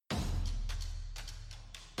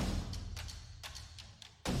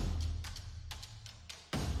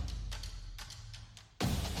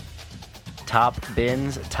Top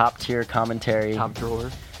bins, top tier commentary. Top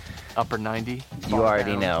drawer, upper 90. You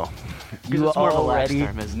already know. You You more of a lax already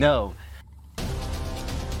term, isn't it? know.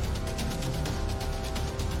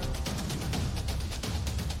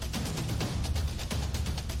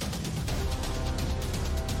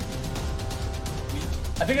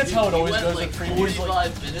 I think that's how it always goes like with previews.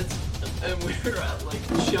 45 minutes, and we were at like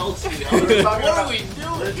Chelsea. I was like, what are we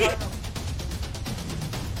doing?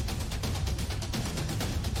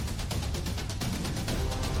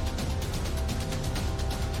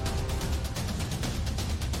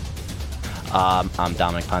 I'm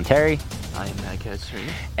Dominic Ponteri, I am Matt Serie.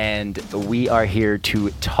 and we are here to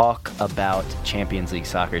talk about Champions League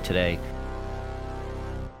soccer today.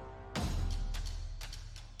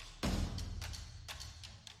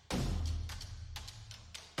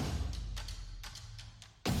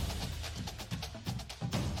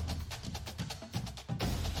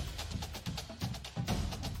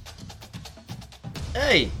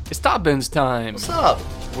 Hey, it's Top Bins time. What's up?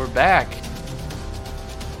 We're back.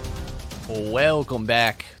 Welcome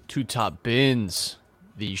back to Top Bins,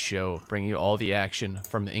 the show bringing you all the action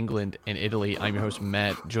from England and Italy. I'm your host,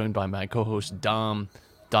 Matt, joined by my co-host, Dom.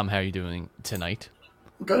 Dom, how are you doing tonight?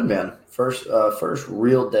 Good, man. First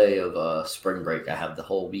real day of spring break. I have the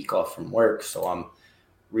whole week off from work, so I'm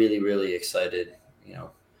really excited. You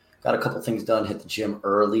know, got a couple things done. Hit the gym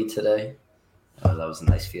early today. That was a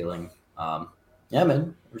nice feeling. Yeah,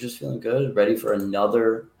 man, we're just feeling good. Ready for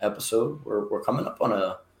another episode. We're coming up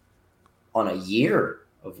on a year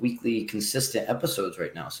of weekly consistent episodes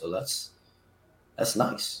right now, so that's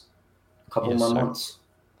nice. A couple more months.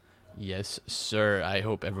 Yes, sir. I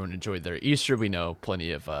hope everyone enjoyed their Easter. We know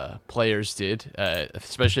plenty of players did,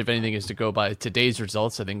 especially if anything is to go by today's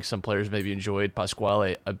results. I think some players maybe enjoyed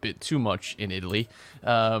Pasquale a bit too much in Italy.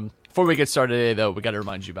 Before we get started today, though, we got to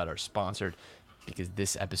remind you about our sponsor, because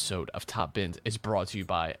this episode of Top Bins is brought to you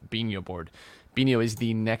by Binho Board. Binho is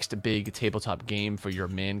the next big tabletop game for your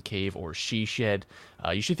man cave or she shed.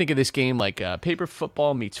 You should think of this game like paper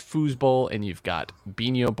football meets foosball, and you've got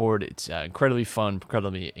Binho Board. It's incredibly fun,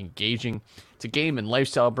 incredibly engaging. It's a game and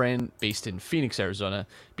lifestyle brand based in Phoenix, Arizona.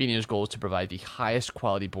 Binho's goal is to provide the highest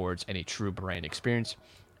quality boards and a true brand experience.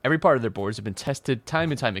 Every part of their boards have been tested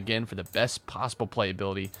time and time again for the best possible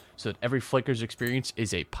playability, so that every Flicker's experience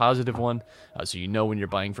is a positive one. So you know when you're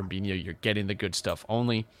buying from Binho, you're getting the good stuff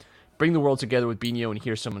only. Bring the world together with Binho and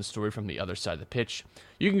hear someone's story from the other side of the pitch.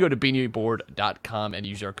 You can go to BinhoBoard.com and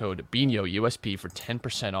use our code BinhoUSP for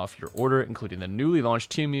 10% off your order, including the newly launched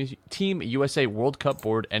Team USA World Cup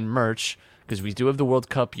board and merch, because we do have the World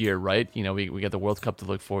Cup year, right? You know, we got the World Cup to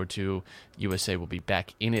look forward to. USA will be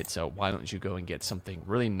back in it, so why don't you go and get something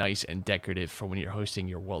really nice and decorative for when you're hosting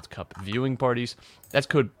your World Cup viewing parties. That's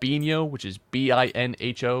code BINHO, which is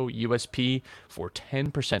BINHOUSP, for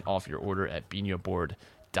 10% off your order at BinhoBoard.com.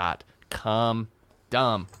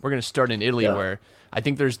 Dom, we're going to start in Italy, where I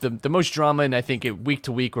think there's the most drama, and I think week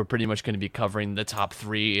to week we're pretty much going to be covering the top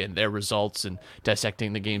three and their results and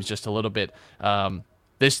dissecting the games just a little bit.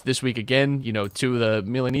 This week again, you know, two of the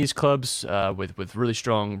Milanese clubs with really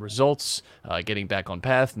strong results, getting back on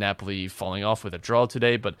path. Napoli falling off with a draw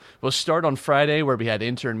today, but we'll start on Friday, where we had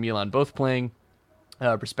Inter and Milan both playing,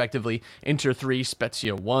 respectively. Inter 3,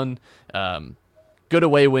 Spezia 1. Good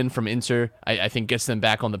away win from Inter, I think gets them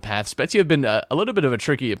back on the path. Spezia have been a little bit of a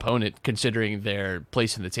tricky opponent considering their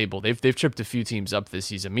place in the table. They've tripped a few teams up this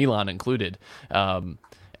season, Milan included. And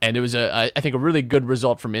it was, I think, a really good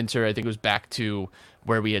result from Inter. I think it was back to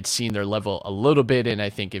where we had seen their level a little bit, and I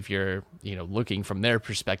think if you're looking from their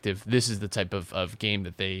perspective, this is the type of game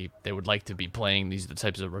that they would like to be playing. These are the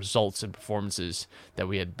types of results and performances that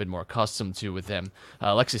we had been more accustomed to with them.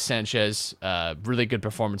 Alexis Sanchez, really good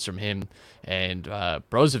performance from him, and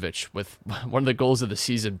Brozovic with one of the goals of the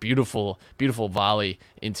season, beautiful volley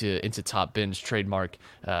into Top Bins trademark,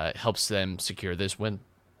 helps them secure this win.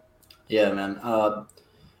 Yeah, man.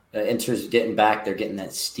 Inter's getting back. They're getting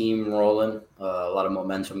that steam rolling, a lot of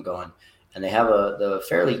momentum going. And they have the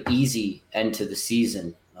fairly easy end to the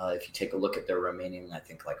season. If you take a look at their remaining, I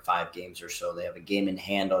think, like 5 games or so, they have a game in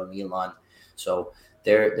hand on Milan. So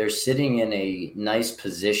they're sitting in a nice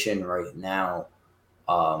position right now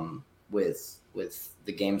with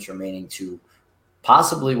the games remaining to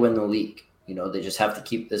possibly win the league. They just have to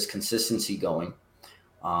keep this consistency going.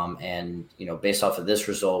 And based off of this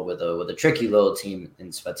result with a tricky little team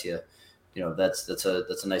in Spezia, that's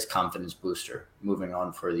a nice confidence booster moving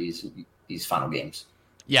on for these final games.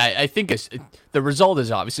 Yeah, I think the result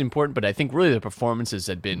is obviously important, but I think really the performances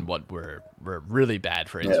had been what were really bad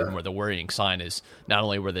for Inter. Yeah. Where the worrying sign is not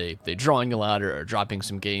only were they drawing a lot or dropping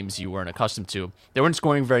some games you weren't accustomed to, they weren't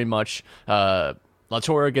scoring very much.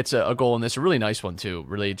 Latorre gets a goal in this, a really nice one too.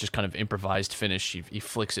 Really just kind of improvised finish. He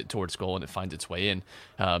flicks it towards goal and it finds its way in.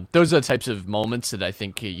 Those are the types of moments that I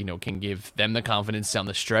think can give them the confidence down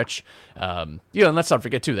the stretch. And let's not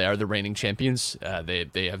forget too, they are the reigning champions.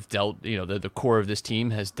 They have dealt, the core of this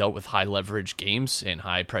team has dealt with high leverage games and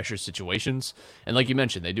high pressure situations. And like you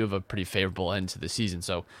mentioned, they do have a pretty favorable end to the season.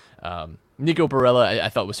 So Nico Barella, I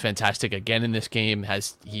thought was fantastic again in this game.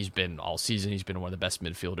 He's been all season. He's been one of the best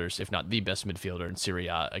midfielders, if not the best midfielder in Serie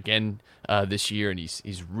A again this year, and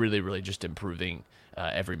he's really, really just improving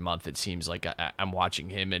every month. It seems like I'm watching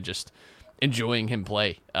him and just enjoying him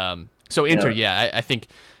play. So Inter, I think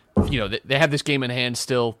they have this game in hand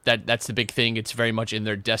still. That's the big thing. It's very much in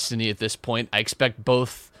their destiny at this point. I expect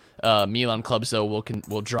both Milan clubs though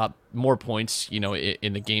will drop more points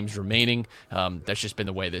in the games remaining. That's just been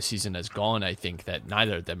the way this season has gone. I think that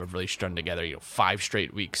neither of them have really strung together 5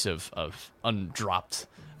 straight weeks of undropped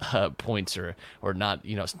points or not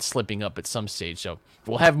slipping up at some stage. So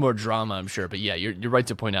we'll have more drama, I'm sure. But yeah, you're right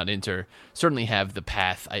to point out Inter certainly have the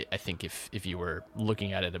path. I think if you were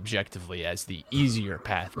looking at it objectively as the easier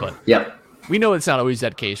path, but yeah. We know it's not always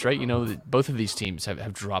that case, right? Both of these teams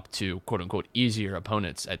have dropped to quote-unquote easier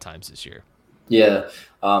opponents at times this year. Yeah,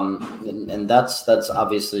 and that's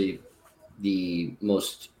obviously the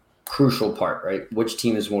most crucial part, right? Which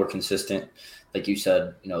team is more consistent? Like you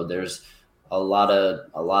said, there's a lot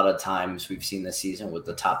of times we've seen this season with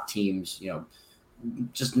the top teams,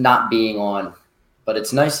 just not being on. But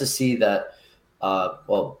it's nice to see that.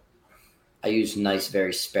 I use nice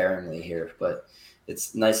very sparingly here, but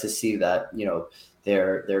it's nice to see that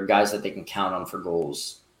they're guys that they can count on for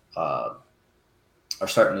goals are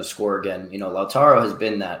starting to score again. Lautaro has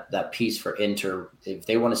been that piece for Inter. If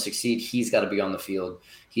they want to succeed, he's got to be on the field.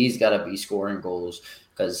 He's got to be scoring goals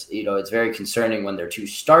because it's very concerning when their 2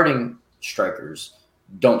 starting strikers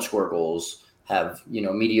don't score goals, have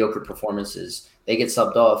mediocre performances. They get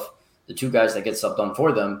subbed off. The 2 guys that get subbed on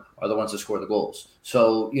for them are the ones that score the goals.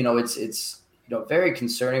 So it's very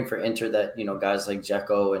concerning for Inter that, guys like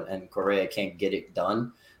Dzeko and Correa can't get it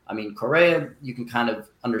done. I mean, Correa, you can kind of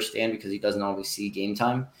understand because he doesn't always see game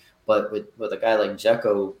time. But with a guy like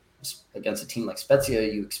Dzeko against a team like Spezia,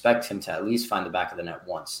 you expect him to at least find the back of the net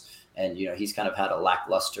once. And, he's kind of had a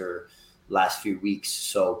lackluster last few weeks.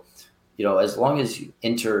 So, as long as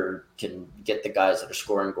Inter can get the guys that are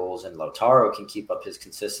scoring goals and Lautaro can keep up his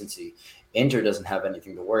consistency, Inter doesn't have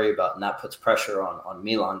anything to worry about, and that puts pressure on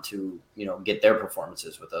Milan to get their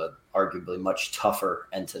performances with a arguably much tougher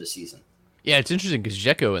end to the season. Yeah, it's interesting because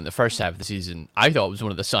Dzeko in the first half of the season, I thought was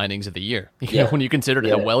one of the signings of the year. Yeah. When you consider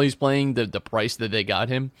how well he's playing, the price that they got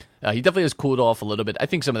him, he definitely has cooled off a little bit. I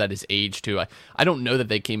think some of that is age too. I don't know that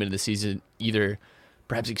they came into the season either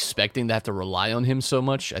perhaps expecting to have to rely on him so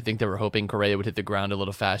much. I think they were hoping Correa would hit the ground a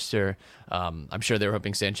little faster. I'm sure they were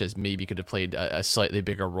hoping Sanchez maybe could have played a slightly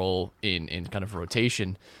bigger role in kind of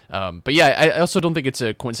rotation. But yeah, I also don't think it's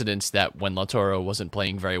a coincidence that when Lautaro wasn't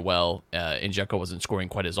playing very well and Dzeko wasn't scoring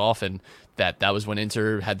quite as often, that was when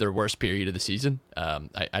Inter had their worst period of the season.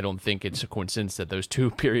 I don't think it's a coincidence that those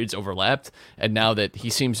 2 periods overlapped, and now that he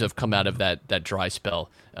seems to have come out of that dry spell,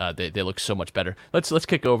 they look so much better. Let's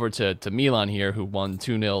kick over to Milan here, who won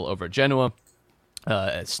 2-0 over Genoa.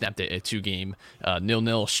 Snapped a 2-game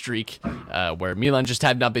 0-0 streak where Milan just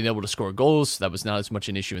had not been able to score goals. That was not as much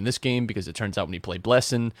an issue in this game because it turns out when he played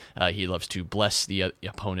Blessin, he loves to bless the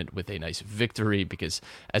opponent with a nice victory because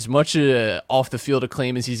as much off the field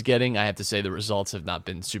acclaim as he's getting, I have to say the results have not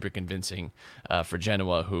been super convincing for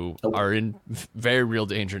Genoa, who are in very real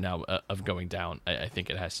danger now of going down. I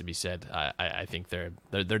think it has to be said. I think they're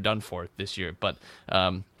done for this year. But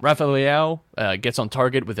Rafael Leao gets on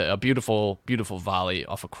target with a beautiful volley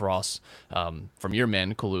off a cross from your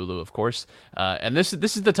man Kalulu, of course. And this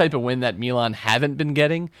is the type of win that Milan haven't been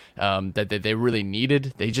getting, that they really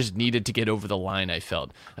needed. They just needed to get over the line, I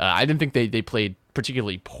felt. I didn't think they played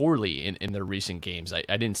particularly poorly in their recent games. I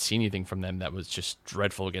didn't see anything from them that was just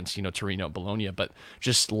dreadful against Torino, Bologna, but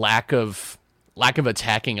just lack of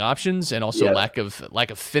attacking options and also lack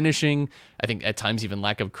of finishing. I think at times even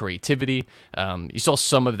lack of creativity. You saw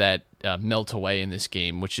some of that melt away in this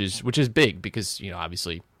game, which is big because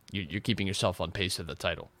obviously you're keeping yourself on pace for the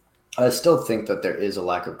title. I still think that there is a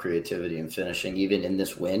lack of creativity in finishing, even in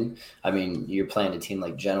this win. I mean, you're playing a team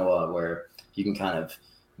like Genoa where you can kind of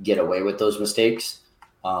get away with those mistakes.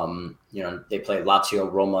 They play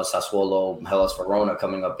Lazio, Roma, Sassuolo, Hellas Verona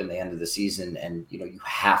coming up in the end of the season, and you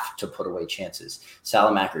have to put away chances.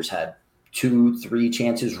 Salamaker's had 2-3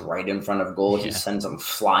 chances right in front of goal. Yeah. He sends them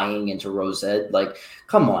flying into Rosette. Like,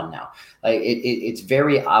 come on now. Like it's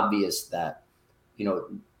very obvious that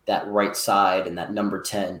that right side and that number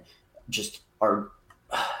 10 just are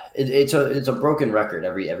it's a broken record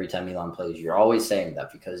every time Milan plays. You're always saying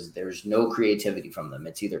that because there's no creativity from them.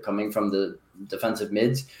 It's either coming from the defensive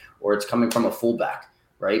mids or it's coming from a fullback,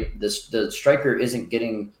 right? The striker isn't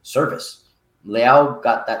getting service. Leao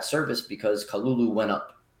got that service because Kalulu went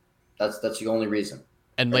up. That's the only reason.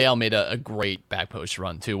 And Leao made a great back post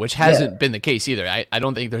run too, which hasn't been the case either. I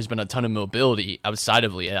don't think there's been a ton of mobility outside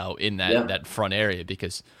of Leao in that front area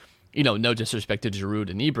because, no disrespect to Giroud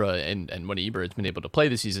and Ibra, and when Ibra has been able to play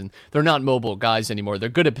this season, they're not mobile guys anymore. They're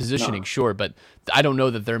good at positioning, sure, but I don't know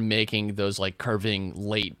that they're making those like curving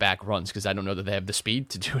late back runs because I don't know that they have the speed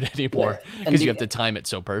to do it anymore because you have to time it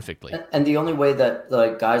so perfectly. And the only way that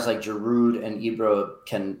like guys like Giroud and Ibra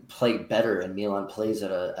can play better and Milan plays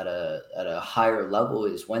at a higher level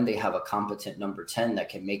is when they have a competent number 10 that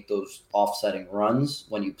can make those offsetting runs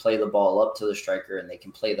when you play the ball up to the striker and they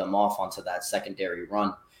can play them off onto that secondary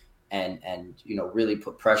run. And really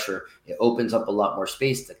put pressure. It opens up a lot more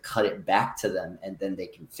space to cut it back to them, and then they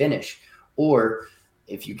can finish. Or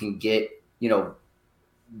if you can get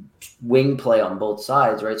wing play on both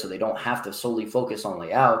sides, right? So they don't have to solely focus on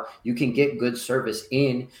Leao. You can get good service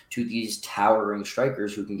in to these towering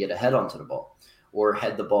strikers who can get a head onto the ball or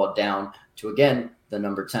head the ball down to, again, the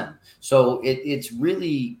number 10. So it's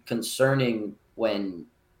really concerning when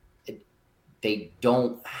they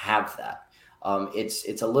don't have that.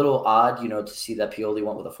 It's a little odd, to see that Pioli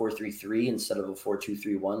went with a 4-3-3 instead of a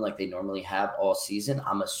 4-2-3-1 like they normally have all season.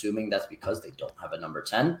 I'm assuming that's because they don't have a number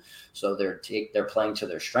 10. So they're playing to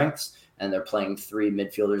their strengths and they're playing three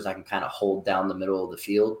midfielders that can kind of hold down the middle of the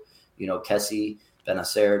field. Kessie,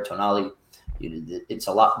 Benacer, Tonali. It's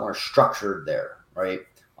a lot more structured there, right?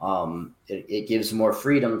 It gives more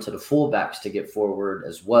freedom to the fullbacks to get forward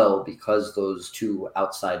as well because those two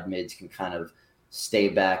outside mids can kind of stay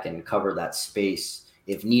back and cover that space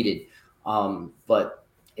if needed. But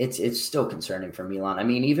it's still concerning for Milan. I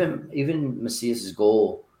mean, even Macias's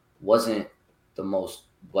goal wasn't the most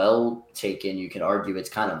well taken. You could argue it's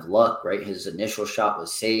kind of luck, right? His initial shot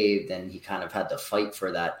was saved and he kind of had to fight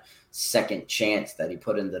for that second chance that he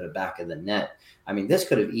put into the back of the net. I mean, this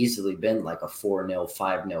could have easily been like a 4-0,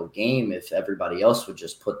 5-0 game if everybody else would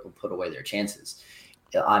just put away their chances.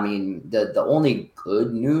 I mean, the only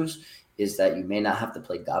good news is that you may not have to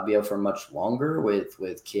play Gabbia for much longer with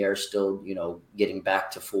Kier still, getting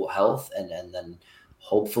back to full health. And then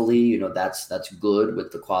hopefully, that's good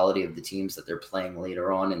with the quality of the teams that they're playing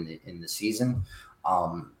later on in the season.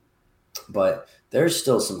 But there's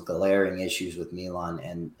still some glaring issues with Milan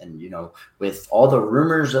and with all the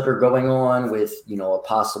rumors that are going on with, a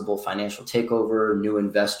possible financial takeover, new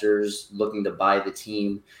investors looking to buy the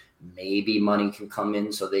team, maybe money can come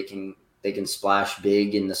in so they can splash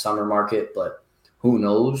big in the summer market, but who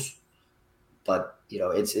knows? But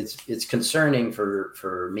it's concerning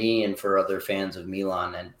for me and for other fans of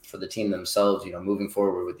Milan and for the team themselves. Moving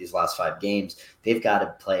forward with these last 5 games, they've got to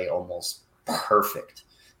play almost perfect.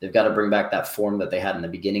 They've got to bring back that form that they had in the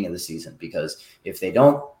beginning of the season because if they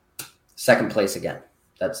don't, second place again.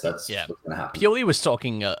 That's what's going to happen. Pioli was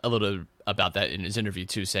talking a little about that in his interview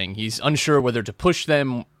too, saying he's unsure whether to push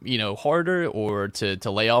them, harder or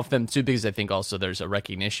to lay off them too, because I think also there's a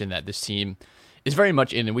recognition that this team is very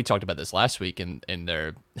much in, and we talked about this last week, and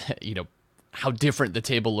their, how different the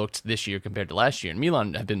table looked this year compared to last year. And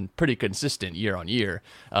Milan have been pretty consistent year on year.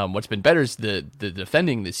 What's been better is the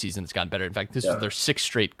defending this season has gotten better. In fact, this is their 6th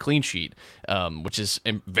straight clean sheet, which is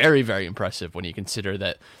very, very impressive when you consider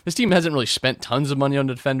that this team hasn't really spent tons of money on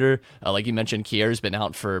the defender. Like you mentioned, Kier's been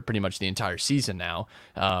out for pretty much the entire season now.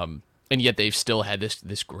 And yet they've still had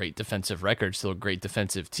this great defensive record, still a great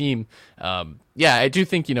defensive team. I do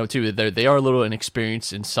think, too, they are a little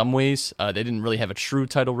inexperienced in some ways. They didn't really have a true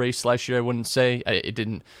title race last year, I wouldn't say.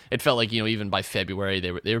 It felt like, even by February,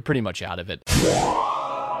 they were pretty much out of it.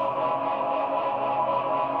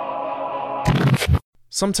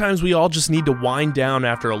 Sometimes we all just need to wind down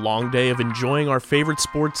after a long day of enjoying our favorite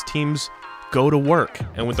sports teams go to work.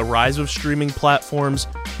 And with the rise of streaming platforms,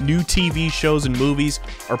 new TV shows and movies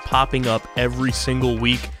are popping up every single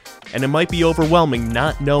week, and it might be overwhelming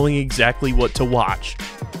not knowing exactly what to watch.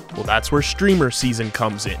 Well, that's where Streamer Season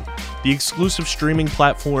comes in, the exclusive streaming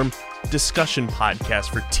platform discussion podcast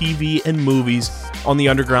for TV and movies on the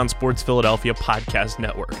Underground Sports Philadelphia podcast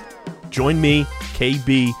network. Join me,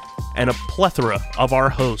 KB, and a plethora of our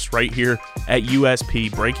hosts right here at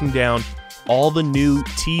USP breaking down all the new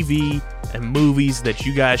TV and movies that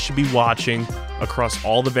you guys should be watching across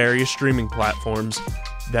all the various streaming platforms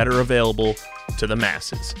that are available to the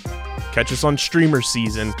masses. Catch us on Streamer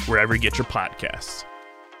Season wherever you get your podcasts.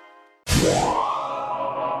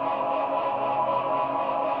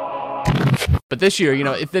 But this year,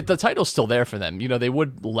 if the title's still there for them, they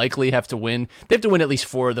would likely have to win. They have to win at least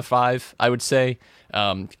 4 of the 5, I would say.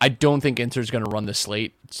 I don't think Inter's going to run the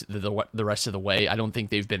slate the rest of the way. I don't think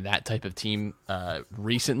they've been that type of team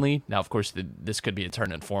recently. Now, of course, this could be a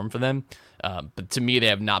turn in form for them. But to me, they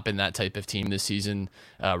have not been that type of team this season,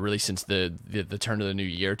 really since the turn of the new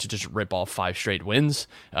year, to just rip off 5 straight wins.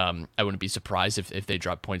 I wouldn't be surprised if they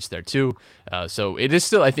drop points there too. So it is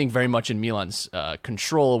still, I think, very much in Milan's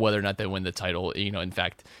control whether or not they win the title. In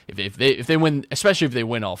fact, if they win, especially if they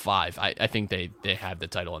win all 5, I think they have the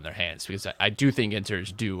title in their hands, because I do think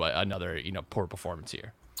Inter's due another poor performance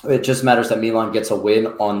here. It just matters that Milan gets a win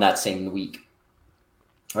on that same week.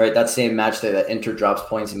 All right, that same match day that Inter drops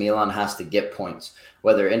points, Milan has to get points.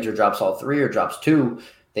 Whether Inter drops all 3 or drops 2,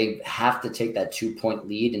 they have to take that 2-point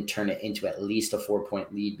lead and turn it into at least a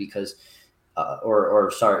 4-point lead because, a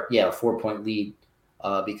 4-point lead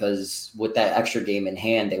because with that extra game in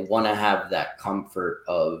hand, they want to have that comfort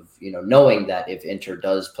of, knowing that if Inter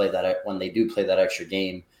does play that, when they do play that extra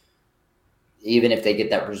game, even if they get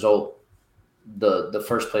that result, the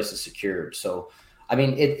first place is secured. So, I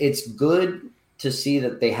mean, it's good to see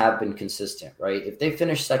that they have been consistent, right? If they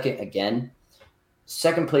finish second again,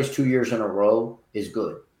 second place 2 years in a row is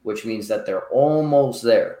good, which means that they're almost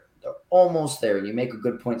there. They're almost there. And you make a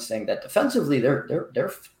good point saying that defensively,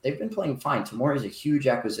 they've been playing fine. Tomori is a huge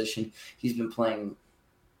acquisition. He's been playing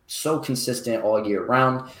so consistent all year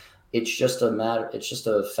round. It's just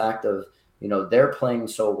a fact of, they're playing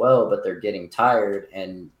so well, but they're getting tired.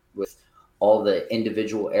 And with all the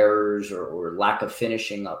individual errors or lack of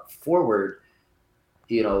finishing up forward,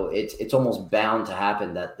 it's almost bound to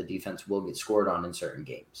happen that the defense will get scored on in certain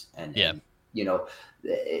games. And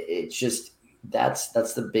it's just, that's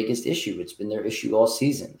the biggest issue. It's been their issue all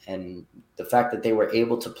season. And the fact that they were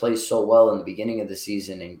able to play so well in the beginning of the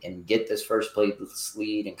season and get this first place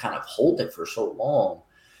lead and kind of hold it for so long,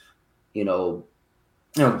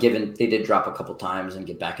 given they did drop a couple times and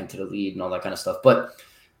get back into the lead and all that kind of stuff. But,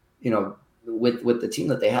 with the team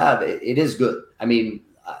that they have, it is good. I mean,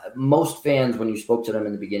 most fans, when you spoke to them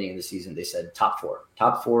in the beginning of the season, they said top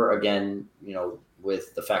four again,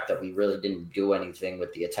 with the fact that we really didn't do anything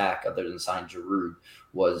with the attack other than sign Giroud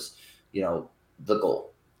was, the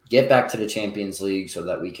goal. Get back to the Champions League so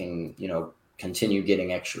that we can, continue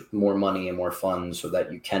getting more money and more funds so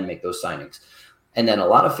that you can make those signings. And then a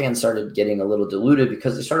lot of fans started getting a little diluted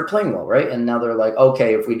because they started playing well, right? And now they're like,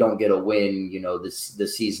 okay, if we don't get a win, the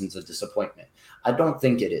season's a disappointment. I don't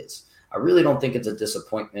think it is. I really don't think it's a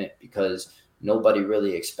disappointment because nobody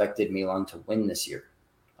really expected Milan to win this year.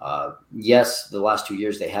 Yes, the last 2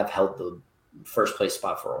 years they have held the first place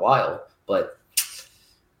spot for a while, but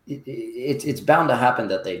it's bound to happen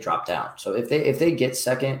that they drop down. So if they get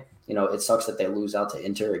second, it sucks that they lose out to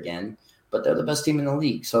Inter again, but they're the best team in the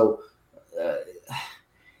league. So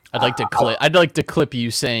I'd like to clip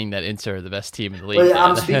you saying that Inter are the best team in the league. Well,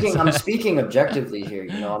 I'm speaking objectively here.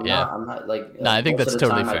 I'm not like. No, I think that's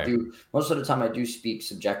totally fair. Most of the time, I do speak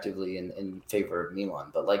subjectively in favor of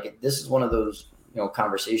Milan, but this is one of those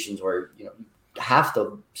conversations where you have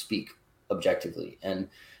to speak objectively, and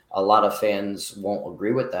a lot of fans won't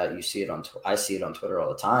agree with that. You see it I see it on Twitter all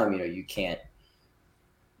the time. You can't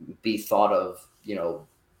be thought of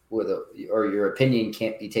or your opinion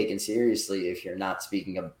can't be taken seriously if you're not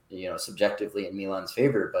speaking of, subjectively in Milan's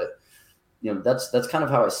favor. But, that's kind of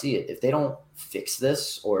how I see it. If they don't fix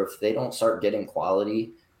this or if they don't start getting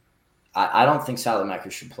quality, I don't think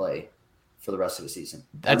Salamaker should play for the rest of the season.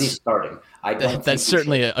 At least starting. That's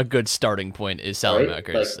certainly a good starting point is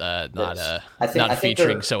Salamaker's right? not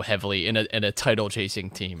featuring so heavily in a title chasing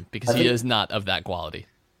team because he is not of that quality.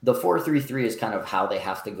 The 4-3-3 is kind of how they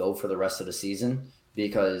have to go for the rest of the season,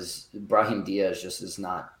 because Brahim Diaz just is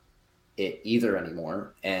not it either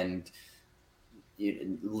anymore. And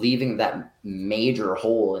leaving that major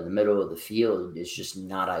hole in the middle of the field is just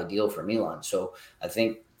not ideal for Milan. So I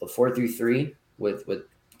think the 4-3-3 with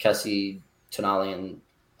Kessie, Tonali, and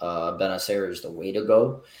Benacer is the way to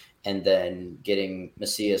go. And then getting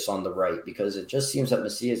Macias on the right, because it just seems that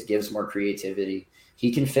Macias gives more creativity.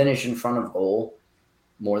 He can finish in front of goal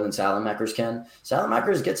more than Salamakers can.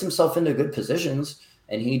 Salamakers gets himself into good positions,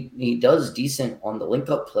 and he does decent on the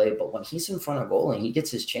link-up play, but when he's in front of goal and he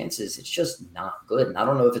gets his chances, it's just not good. And I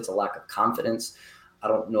don't know if it's a lack of confidence. I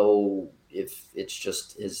don't know if it's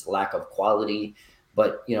just his lack of quality.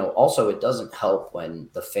 But, also it doesn't help when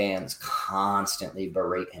the fans constantly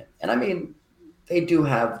berate him. And, I mean, they do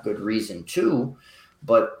have good reason too,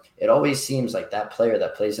 but it always seems like that player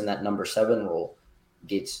that plays in that number 7 role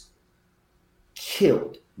gets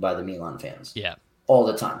killed by the Milan fans. Yeah. All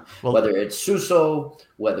the time. Well, whether it's Suso,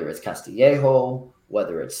 whether it's Castillejo,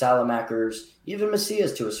 whether it's Salamakers, even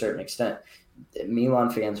Macias to a certain extent. Milan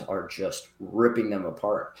fans are just ripping them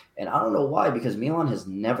apart. And I don't know why, because Milan has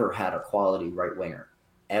never had a quality right winger,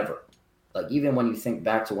 ever. Like, even when you think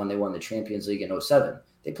back to when they won the Champions League in 07,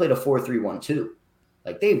 they played a 4-3-1-2.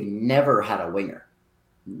 Like, they've never had a winger,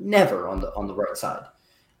 never on the right side.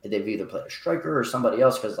 They've either played a striker or somebody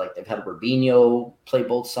else, because like they've had Rubinho play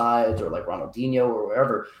both sides, or like Ronaldinho or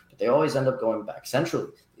wherever, but they always end up going back centrally.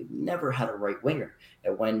 They've never had a right winger.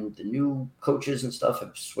 And when the new coaches and stuff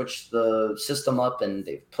have switched the system up and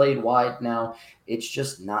they've played wide now, it's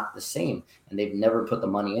just not the same. And they've never put the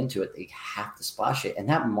money into it. They have to splash it. And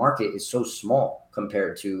that market is so small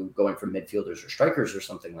compared to going for midfielders or strikers or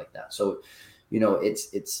something like that. So, you know,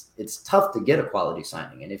 it's tough to get a quality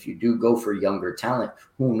signing. And if you do go for younger talent,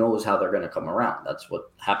 who knows how they're going to come around? That's what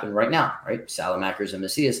happened right now, right? Salamakers and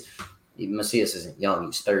Macias. Even Macias isn't young,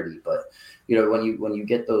 he's 30. But, you know, when you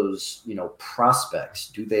get those, you know, prospects,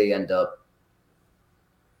 do they end up,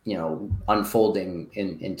 you know, unfolding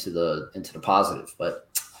into the positive? But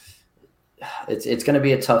it's going to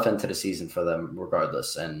be a tough end to the season for them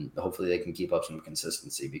regardless. And hopefully they can keep up some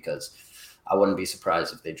consistency, because I wouldn't be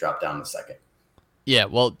surprised if they drop down the second. Yeah,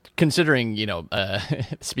 well, considering, you know,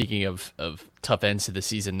 speaking of tough ends to the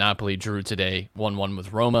season, Napoli drew today 1-1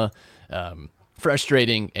 with Roma.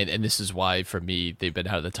 Frustrating, and this is why, for me, they've been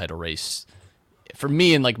out of the title race. For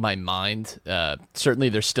me, in like my mind, certainly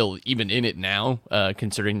they're still even in it now,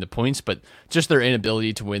 considering the points, but just their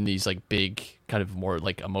inability to win these like big, kind of more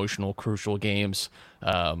like emotional, crucial games.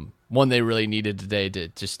 One they really needed today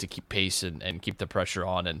to keep pace and keep the pressure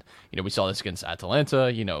on. And, you know, we saw this against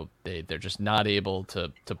Atalanta. You know, they're just not able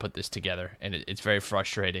to put this together, and it's very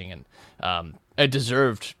frustrating. And a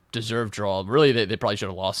deserved draw. Really, they probably should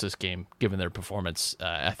have lost this game given their performance.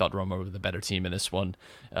 I thought Roma were the better team in this one.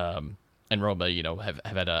 And Roma, you know, have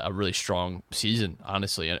had a really strong season,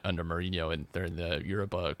 honestly, under Mourinho, and they're in the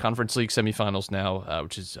Europa Conference League semifinals now,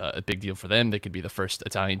 which is a big deal for them. They could be the first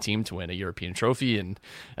Italian team to win a European trophy in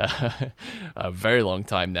a very long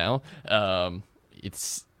time now.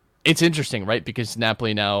 It's interesting, right? Because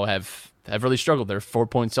Napoli now have really struggled. They're 4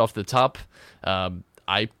 points off the top.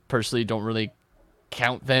 I personally don't really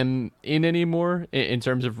count them in anymore in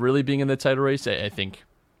terms of really being in the title race. I think,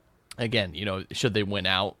 again, you know, should they win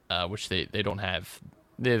out, which they don't have,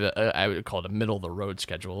 they have I would call it a middle of the road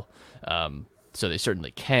schedule. So they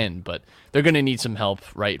certainly can, but they're going to need some help,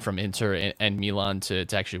 right, from Inter and Milan to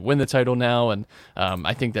actually win the title now. And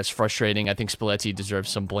I think that's frustrating. I think Spalletti deserves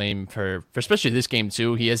some blame for especially this game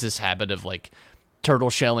too. He has this habit of like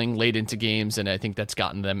turtle shelling late into games, and I think that's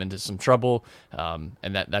gotten them into some trouble. And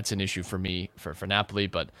that's an issue for me for Napoli.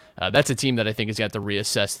 But that's a team that I think is going to have to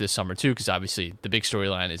reassess this summer too, because obviously the big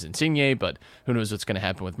storyline is Insigne, but who knows what's going to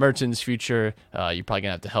happen with Mertens' future. You're probably going to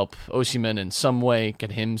have to help Osimhen in some way,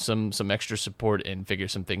 get him some extra support and figure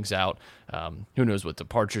some things out. Who knows what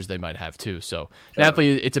departures they might have too. So sure.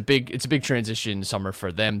 Napoli, it's a big transition summer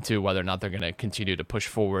for them too, whether or not they're going to continue to push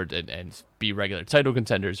forward and be regular title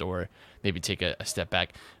contenders, or maybe take a step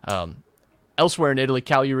back. Elsewhere in Italy,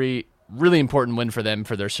 Cagliari, really important win for them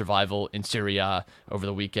for their survival in Serie A over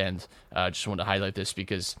the weekend. Just wanted to highlight this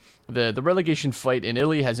because the relegation fight in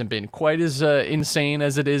Italy hasn't been quite as insane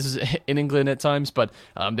as it is in England at times, but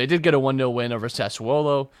they did get a 1-0 win over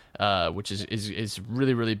Sassuolo, which is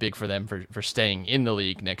really, really big for them for staying in the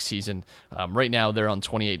league next season. Right now, they're on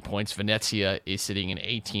 28 points. Venezia is sitting in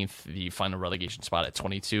 18th, the final relegation spot at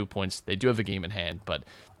 22 points. They do have a game in hand, but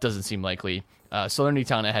doesn't seem likely.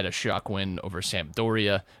 Salernitana had a shock win over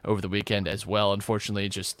Sampdoria over the weekend as well. Unfortunately,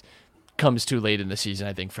 just comes too late in the season,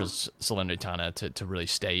 I think, for Salernitana to really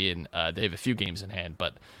stay in. They have a few games in hand,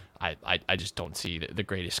 but I just don't see the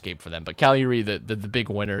great escape for them. But Cagliari, the big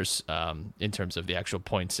winners in terms of the actual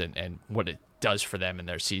points and what it does for them in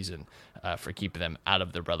their season for keeping them out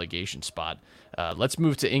of the relegation spot. Let's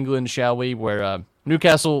move to England, shall we, where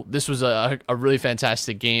Newcastle, this was a really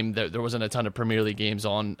fantastic game. There wasn't a ton of Premier League games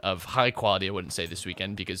on of high quality, I wouldn't say, this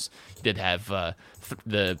weekend, because you did have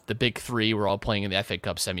the big three were all playing in the FA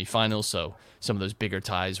Cup semifinals, so some of those bigger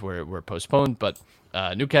ties were postponed. But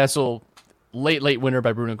Newcastle, late winner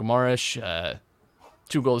by Bruno Guimaraes,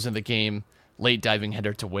 2 goals in the game, late diving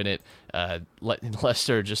header to win it.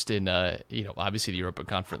 Leicester just in, obviously the Europa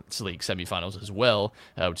Conference League semifinals as well,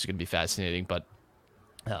 which is going to be fascinating. But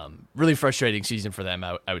Really frustrating season for them,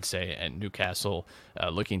 I would say, and Newcastle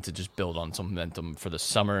looking to just build on some momentum for the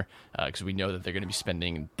summer because we know that they're going to be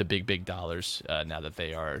spending the big dollars now that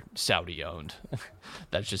they are Saudi owned.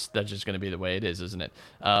 That's just going to be the way it is, isn't it?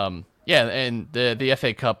 Yeah, and the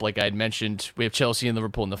FA Cup, like I had mentioned, we have Chelsea and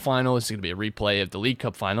Liverpool in the final. It's going to be a replay of the League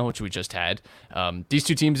Cup final, which we just had. These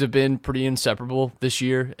two teams have been pretty inseparable this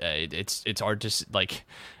year. It's hard to like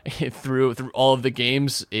through all of the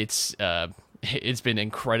games. It's been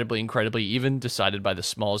incredibly even, decided by the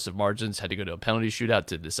smallest of margins, had to go to a penalty shootout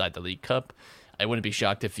to decide the League Cup. I wouldn't be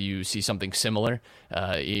shocked if you see something similar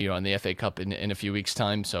in the FA Cup in a few weeks'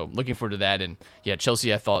 time. So looking forward to that. And yeah,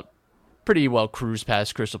 Chelsea, I thought, pretty well cruised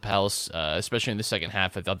past Crystal Palace, especially in the second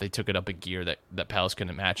half. I thought they took it up a gear that Palace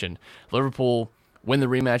couldn't match. And Liverpool win the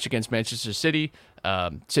rematch against Manchester City.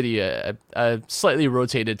 City, a slightly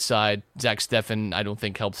rotated side. Zach Steffen, I don't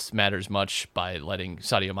think helps matters much by letting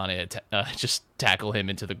Sadio Mane just tackle him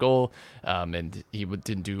into the goal. And he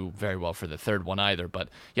didn't do very well for the third one either. But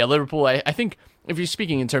yeah, Liverpool, I think if you're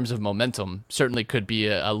speaking in terms of momentum, certainly could be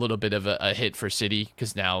a little bit of a hit for City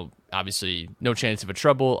because now obviously no chance of a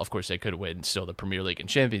treble. Of course, they could win still the Premier League and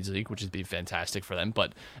Champions League, which would be fantastic for them.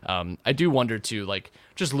 But I do wonder too, like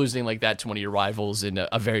just losing like that to one of your rivals in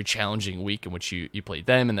a very challenging week in which you played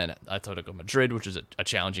them, and then Atletico Madrid, which is a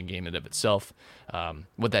challenging game in and of itself.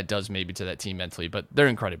 What that does maybe to that team mentally, but they're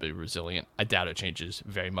incredibly resilient. I doubt it changes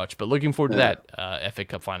very much. But looking forward to that FA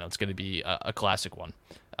Cup final. It's going to be a classic one.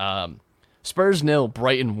 Spurs 0,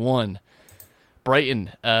 Brighton 1. Brighton,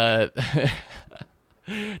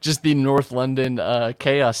 just the North London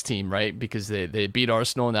chaos team, right? Because they beat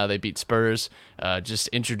Arsenal, now they beat Spurs. Just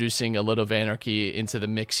introducing a little of anarchy into the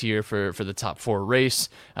mix here for the top 4 race.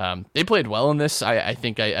 They played well in this. I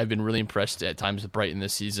think I've been really impressed at times with Brighton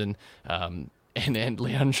this season. And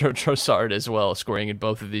Leandro Trossard as well, scoring in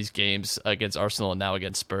both of these games against Arsenal and now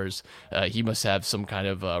against Spurs. He must have some kind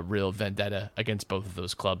of real vendetta against both of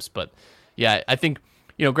those clubs. But yeah, I think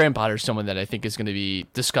Graham Potter is someone that I think is going to be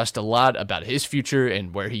discussed a lot about his future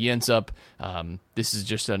and where he ends up. This is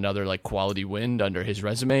just another like quality win under his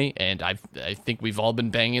resume, and I think we've all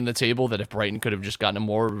been banging the table that if Brighton could have just gotten a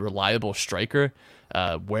more reliable striker,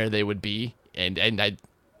 where they would be, and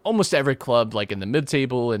almost every club like in the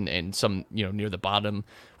mid-table and some near the bottom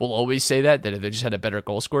will always say that if they just had a better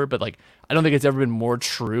goal scorer. But like I don't think it's ever been more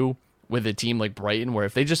true with a team like Brighton, where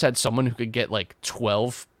if they just had someone who could get like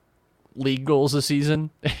 12 league goals a season,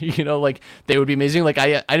 like they would be amazing. Like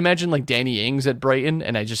I imagine like Danny Ings at Brighton,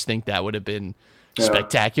 and I just think that would have been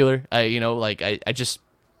spectacular. I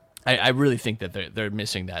really think that they're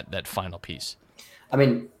missing that final piece. I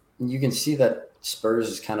mean, you can see that Spurs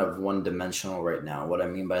is kind of one-dimensional right now. What I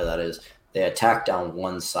mean by that is they attack down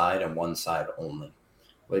one side and one side only.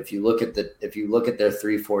 But if you look at their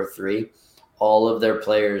 3-4-3, all of their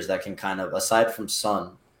players that can kind of, aside from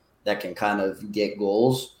Son, that can kind of get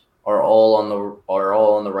goals are all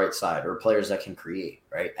on the right side, or players that can create,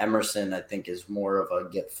 right? Emerson, I think, is more of a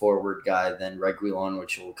get forward guy than Reguilon,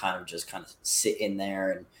 which will kind of sit in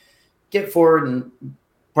there and get forward and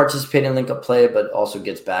participate in link-up play, but also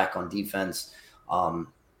gets back on defense.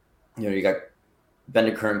 You got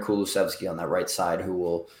Bendikar and Kulusevski on that right side who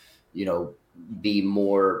will, be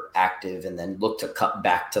more active and then look to cut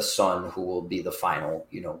back to Son, who will be the final,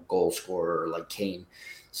 goal scorer like Kane.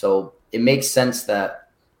 So it makes sense that,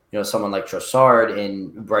 someone like Trossard in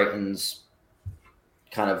Brighton's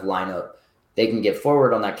kind of lineup, they can get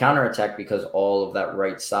forward on that counterattack because all of that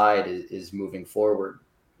right side is moving forward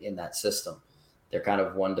in that system. They're kind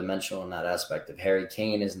of one-dimensional in that aspect. If Harry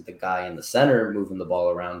Kane isn't the guy in the center moving the ball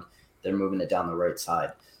around, they're moving it down the right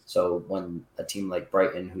side. So when a team like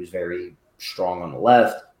Brighton, who's very strong on the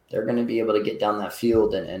left, they're going to be able to get down that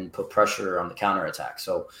field and put pressure on the counterattack.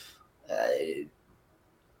 So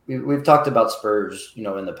we've talked about Spurs, in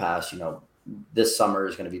the past. This summer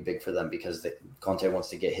is going to be big for them because Conte wants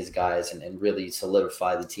to get his guys and really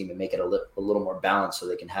solidify the team and make it a little more balanced so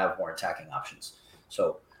they can have more attacking options.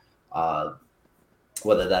 So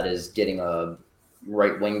whether that is getting a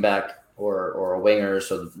right wing back or a winger,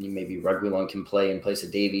 so maybe Reguilon can play in place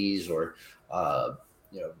of Davies, or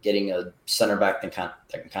getting a center back that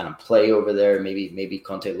can kind of play over there. Maybe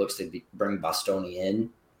Conte looks to bring Bastoni in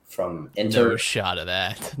from Inter. No shot of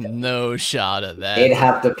that. No shot of that. They'd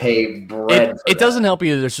have to pay bread. It doesn't help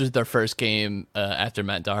either. This was their first game after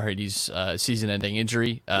Matt Doherty's season-ending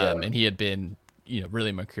injury, and he had been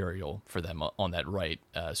really mercurial for them on that right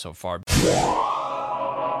so far.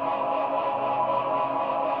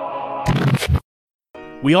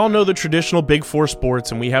 We all know the traditional Big Four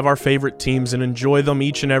sports, and we have our favorite teams and enjoy them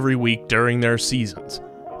each and every week during their seasons.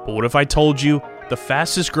 But what if I told you the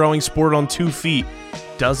fastest growing sport on 2 feet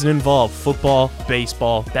doesn't involve football,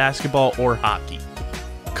 baseball, basketball, or hockey.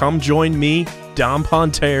 Come join me, Dom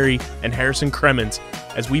Ponteri, and Harrison Kremens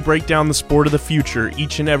as we break down the sport of the future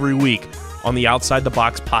each and every week on the Outside the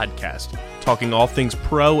Box podcast, talking all things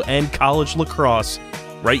pro and college lacrosse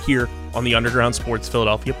right here on the Underground Sports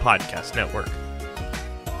Philadelphia Podcast Network.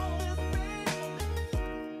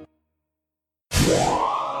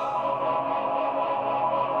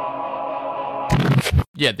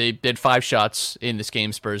 Yeah, they did 5 shots in this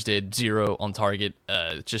game. Spurs did 0 on target.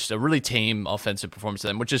 Just a really tame offensive performance to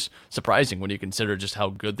them, which is surprising when you consider just how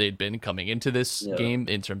good they'd been coming into this game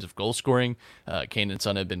in terms of goal scoring. Kane and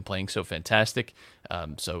Son have been playing so fantastic.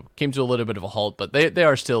 So came to a little bit of a halt, but they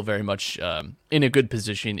are still very much in a good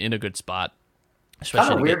position, in a good spot,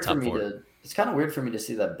 especially to get top 4. It's kind of weird for me to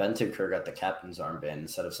see that Bentancur got the captain's armband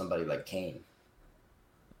instead of somebody like Kane.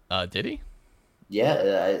 Did he? Yeah,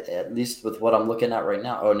 at least with what I'm looking at right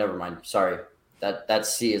now. Oh, never mind. Sorry. That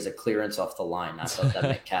C is a clearance off the line. I thought that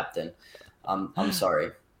meant captain. I'm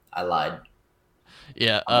sorry. I lied.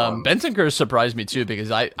 Yeah, Bentancur surprised me too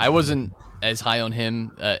because I wasn't as high on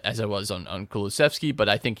him as I was on Kulusevski, but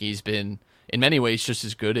I think he's been in many ways just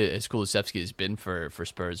as good as Kulusevski has been for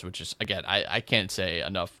Spurs, which is, again, I can't say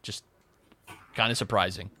enough, just kind of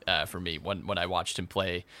surprising for me when I watched him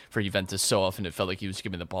play for Juventus. So often it felt like he was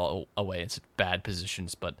giving the ball away in such bad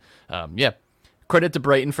positions. But yeah, credit to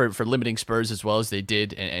Brighton for limiting Spurs as well as they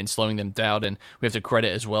did and slowing them down. And we have to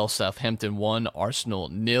credit as well Southampton 1, Arsenal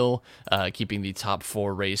 0, keeping the top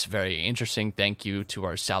 4 race very interesting. Thank you to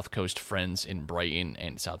our South Coast friends in Brighton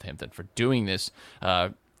and Southampton for doing this.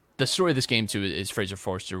 The story of this game, too, is Fraser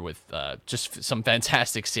Forster with just some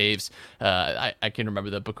fantastic saves. I can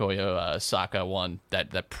remember the Bukayo Saka one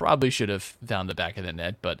that probably should have found the back of the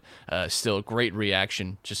net, but still great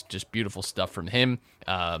reaction. Just beautiful stuff from him.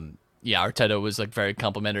 Yeah, Arteta was like very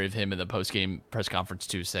complimentary of him in the post-game press conference,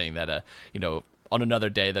 too, saying that, on another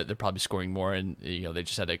day that they're probably scoring more, and they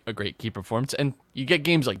just had a great key performance. And you get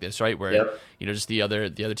games like this, right, where just the other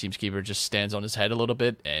team's keeper just stands on his head a little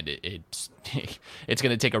bit, and it's it's going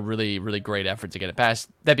to take a really, really great effort to get it past.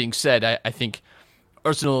 That being said, I think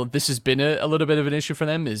Arsenal, this has been a little bit of an issue for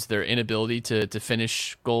them, is their inability to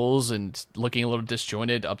finish goals and looking a little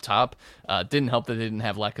disjointed up top. Didn't help that they didn't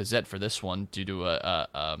have Lacazette for this one due to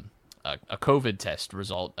a COVID test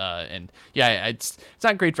result. And yeah, it's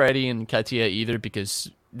not great for Eddie and Katia either, because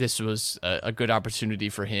this was a good opportunity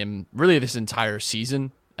for him really this entire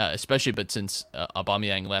season, especially, but since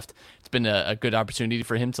Aubameyang left, it's been a good opportunity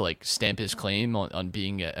for him to like stamp his claim on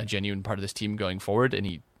being a genuine part of this team going forward.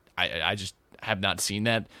 And I just have not seen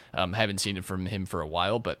that. Haven't seen it from him for a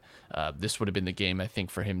while, but this would have been the game, I think,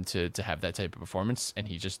 for him to have that type of performance, and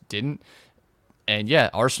he just didn't. And yeah,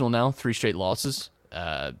 Arsenal now 3 straight losses.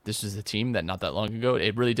 This is the team that not that long ago,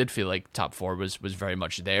 it really did feel like top 4 was very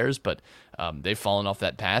much theirs, but they've fallen off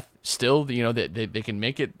that path. Still, they can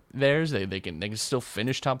make it theirs. They can still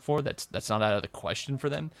finish top 4. That's not out of the question for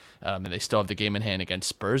them. And they still have the game in hand against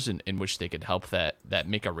Spurs, in which they could help that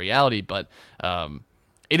make a reality. But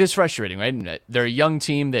it is frustrating, right? They're a young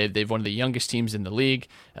team. They've one of the youngest teams in the league.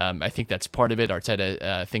 I think that's part of it.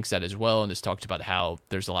 Arteta thinks that as well, and has talked about how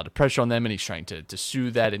there's a lot of pressure on them, and he's trying to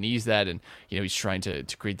soothe that and ease that, and he's trying to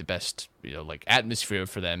create the best atmosphere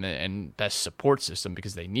for them and best support system,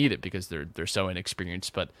 because they need it, because they're so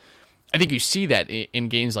inexperienced. But I think you see that in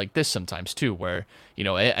games like this sometimes too, where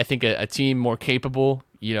I think a team more capable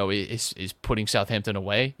is putting Southampton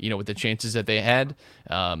away, with the chances that they had,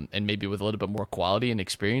 and maybe with a little bit more quality and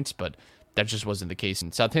experience, but that just wasn't the case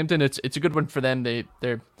in Southampton. It's a good one for them.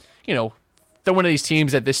 They're one of these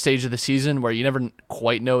teams at this stage of the season where you never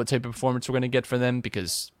quite know what type of performance we're going to get from them,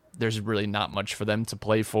 because there's really not much for them to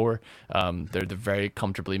play for. They're very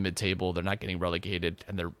comfortably mid-table. They're not getting relegated,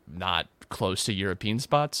 and they're not close to European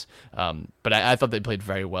spots. But I thought they played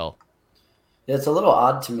very well. Yeah, it's a little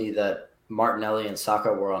odd to me that Martinelli and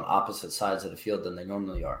Saka were on opposite sides of the field than they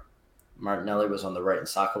normally are. Martinelli was on the right and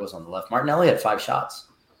Saka was on the left. Martinelli had 5 shots,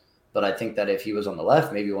 but I think that if he was on the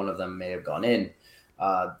left, maybe one of them may have gone in.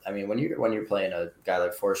 When you're playing a guy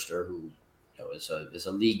like Forster, who is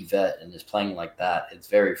a league vet and is playing like that, it's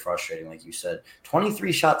very frustrating. Like you said,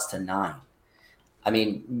 23 shots to 9.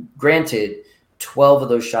 Granted, 12 of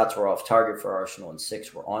those shots were off target for Arsenal and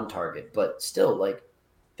 6 were on target, but still,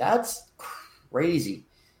 that's crazy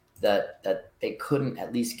that they couldn't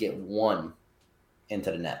at least get one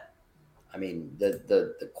into the net.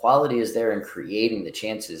 The quality is there in creating the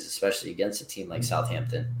chances, especially against a team like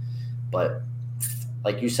Southampton. But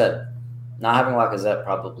like you said, not having Lacazette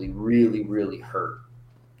probably really, really hurt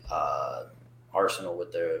Arsenal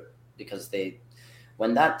because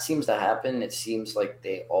when that seems to happen, it seems like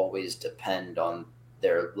they always depend on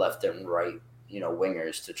their left and right,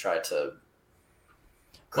 wingers to try to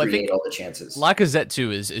create all the chances. Lacazette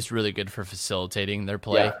too is really good for facilitating their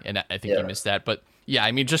play, and I think he missed that. But yeah,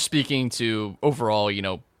 I mean, just speaking to overall,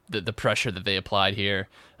 the pressure that they applied here.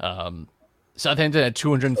 Southampton had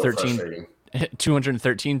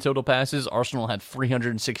 213 total passes. Arsenal had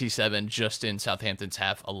 367 just in Southampton's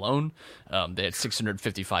half alone. They had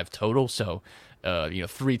 655 total, so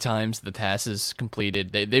 3 times the passes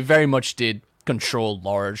completed. They very much did control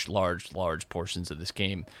large portions of this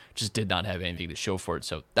game, just did not have anything to show for it.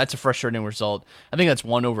 So that's a frustrating result. I think that's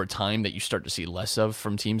one over time that you start to see less of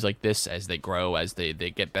from teams like this as they grow, as they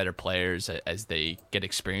get better players, as they get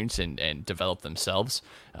experience and develop themselves.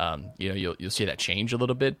 You'll see that change a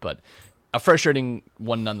little bit, but a frustrating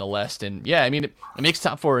one nonetheless. And yeah, I mean, it makes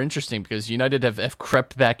top 4 interesting because United have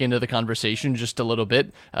crept back into the conversation just a little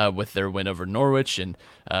bit with their win over Norwich, and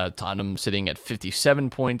Tottenham sitting at 57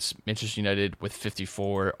 points, Manchester United with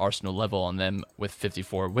 54, Arsenal level on them with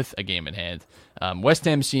 54 with a game in hand. West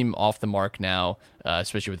Ham seem off the mark now,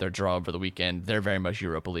 especially with their draw over the weekend. They're very much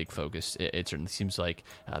Europa League focused. It certainly seems like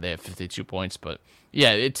they have 52 points, but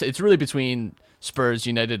yeah, it's really between Spurs,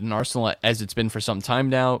 United, and Arsenal as it's been for some time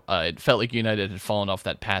now. It felt like United had fallen off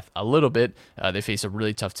that path a little bit. They face a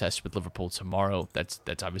really tough test with Liverpool tomorrow. That's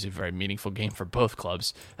obviously a very meaningful game for both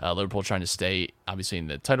clubs. Liverpool trying to stay obviously in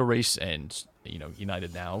the title race, and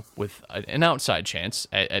United now with an outside chance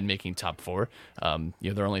at making top 4.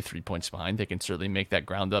 They're only 3 points behind. They can certainly make that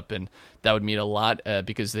ground up, and that would mean a lot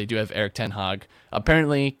because they do have Erik ten Hag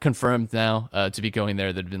apparently confirmed now to be going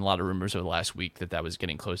there. There had been a lot of rumors over the last week that was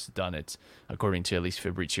getting close to done. It's, according to at least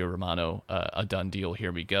Fabrizio Romano, a done deal.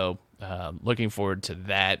 Here we go. Looking forward to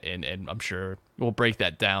that, and I'm sure we'll break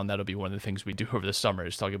that down. That'll be one of the things we do over the summer,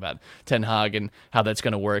 is talk about Ten Hag and how that's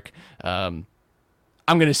going to work.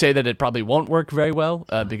 I'm going to say that it probably won't work very well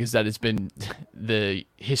because that has been the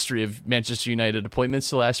history of Manchester United appointments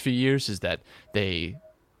the last few years, is that they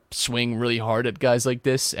swing really hard at guys like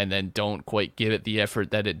this and then don't quite give it the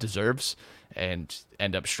effort that it deserves and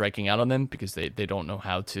end up striking out on them because they don't know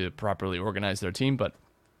how to properly organize their team. But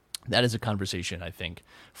that is a conversation, I think,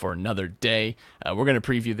 for another day. We're going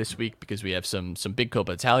to preview this week because we have some big Coppa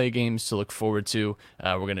Italia games to look forward to.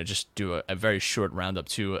 We're going to just do a very short roundup,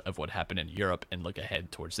 too, of what happened in Europe and look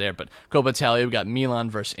ahead towards there. But Coppa Italia, we got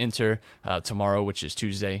Milan versus Inter tomorrow, which is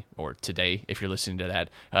Tuesday, or today, if you're listening to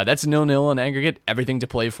that. That's 0-0 in aggregate. Everything to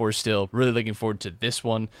play for still. Really looking forward to this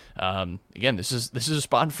one. Again, this is a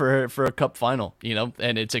spot for a cup final,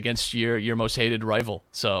 and it's against your most hated rival.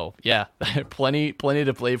 So, yeah, plenty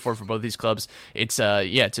to play for both these clubs. It's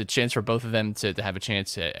it's a chance for both of them to have a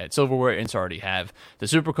chance at silverware and to already have the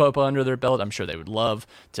Supercoppa under their belt. I'm sure they would love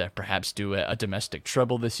to perhaps do a domestic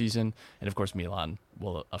treble this season, and of course Milan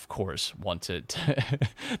will of course want to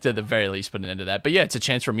the very least put an end to that. But yeah, it's a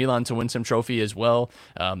chance for Milan to win some trophy as well.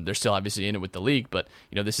 They're still obviously in it with the league, but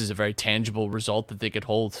this is a very tangible result that they could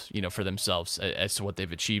hold for themselves as to what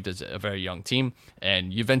they've achieved as a very young team.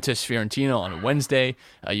 And Juventus Fiorentina on Wednesday.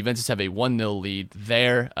 Juventus have a 1-0 lead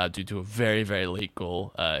there due to a very, very late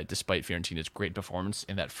goal, despite Fiorentina's great performance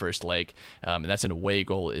in that first leg. And that's an away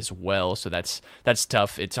goal as well, so that's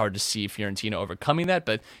tough. It's hard to see Fiorentina overcoming that,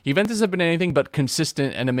 but Juventus have been anything but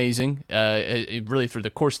consistent and amazing really through the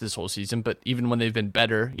course of this whole season. But even when they've been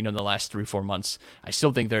better, in the last 3-4 months, I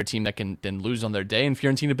still think they're a team that can then lose on their day. And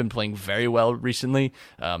Fiorentina have been playing very well recently.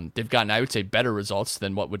 They've gotten, I would say, better results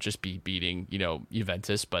than what would just be beating,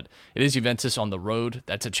 Juventus. But it is Juventus on the road.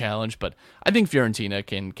 That's a challenge. But I think Fiorentina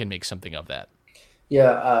can make something of that.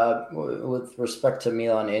 Yeah, with respect to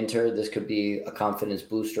Milan Inter, this could be a confidence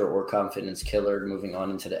booster or confidence killer moving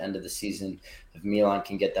on into the end of the season. If Milan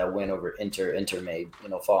can get that win over Inter may,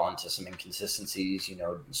 fall into some inconsistencies,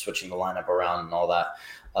 switching the lineup around and all that.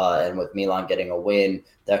 And with Milan getting a win,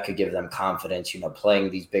 that could give them confidence,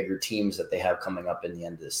 playing these bigger teams that they have coming up in the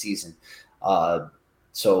end of the season.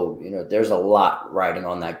 So, there's a lot riding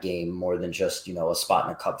on that game more than just, a spot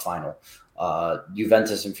in a cup final.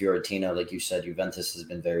 Juventus and Fiorentina, like you said, Juventus has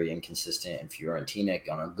been very inconsistent, and Fiorentina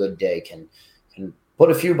on a good day can put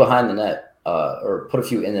a few behind the net, or put a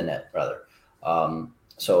few in the net rather.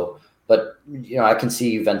 But I can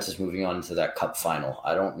see Juventus moving on to that cup final.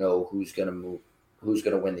 I don't know who's going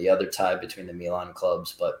to win the other tie between the Milan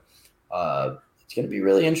clubs, but it's going to be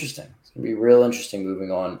really interesting. It's going to be real interesting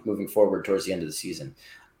moving forward towards the end of the season.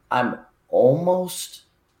 I'm almost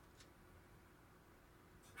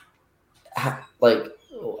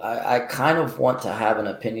I kind of want to have an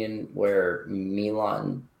opinion where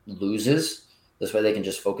Milan loses. This way they can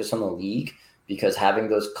just focus on the league, because having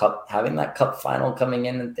that cup final coming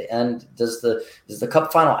in at the end, is the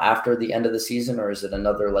cup final after the end of the season, or is it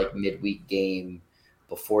another midweek game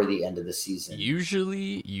before the end of the season.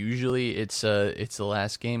 Usually it's the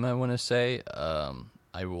last game. I want to say.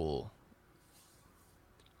 I will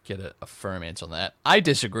get a firm answer on that. I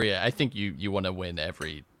disagree. I think you want to win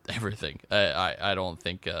everything. I don't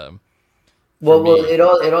think. Well, it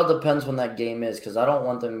all depends when that game is, because I don't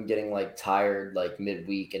want them getting like tired like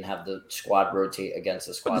midweek and have the squad rotate against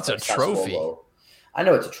the squad. But it's like a trophy. Sassuolo. I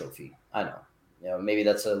know it's a trophy. I know. Maybe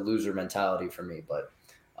that's a loser mentality for me, but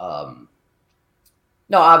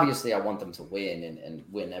no, obviously I want them to win and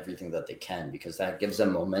win everything that they can, because that gives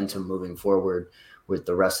them momentum moving forward with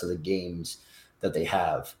the rest of the games that they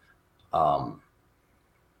have. I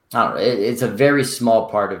don't know. It's a very small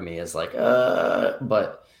part of me is like,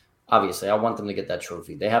 but obviously, I want them to get that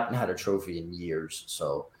trophy. They haven't had a trophy in years,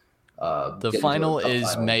 so the final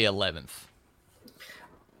is May 11th.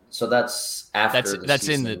 So that's after that's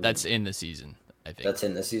in the season. I think that's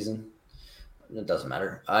in the season. It doesn't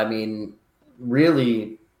matter. I mean,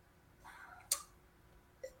 really,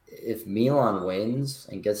 if Milan wins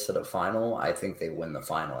and gets to the final, I think they win the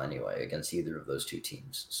final anyway against either of those two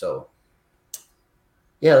teams. So,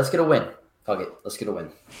 yeah, let's get a win. Fuck it, let's get a win.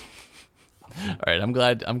 All right, I'm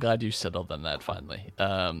glad you settled on that finally.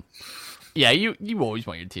 Yeah, you always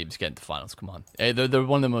want your teams to get into the finals. Come on, they're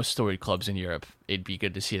one of the most storied clubs in Europe. It'd be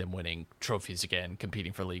good to see them winning trophies again,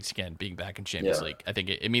 competing for leagues again, being back in Champions League. I think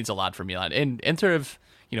it means a lot for Milan, and Inter have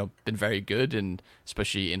been very good, and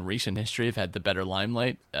especially in recent history have had the better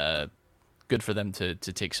limelight. Good for them to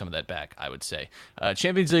take some of that back, I would say.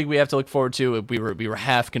 Champions League we have to look forward to. We were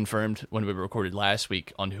half confirmed when we recorded last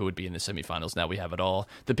week on who would be in the semifinals. Now we have it all.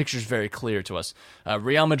 The picture's very clear to us.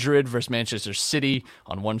 Real Madrid versus Manchester City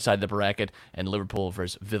on one side of the bracket, and Liverpool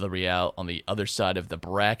versus Villarreal on the other side of the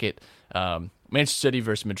bracket. Manchester City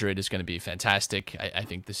versus Madrid is going to be fantastic. I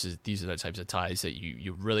think these are the types of ties that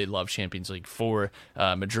you really love Champions League for.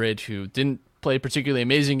 Madrid, who didn't play particularly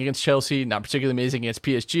amazing against Chelsea, not particularly amazing against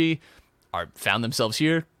PSG, found themselves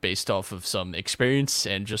here based off of some experience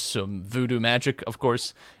and just some voodoo magic, of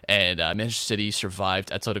course. And Manchester City survived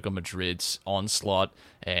Atletico Madrid's onslaught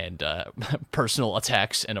and personal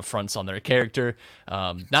attacks and affronts on their character.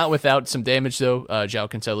 Not without some damage, though. João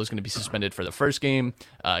Cancelo is going to be suspended for the first game.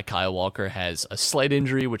 Kyle Walker has a slight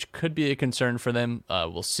injury, which could be a concern for them.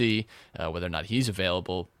 We'll see whether or not he's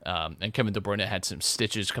available. And Kevin De Bruyne had some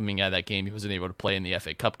stitches coming out of that game. He wasn't able to play in the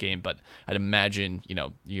FA Cup game, but I'd imagine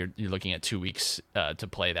you're looking at 2 weeks to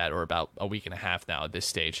play that, or about a week and a half now at this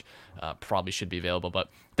stage. Probably should be available, but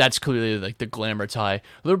that's clearly like the glamour tie.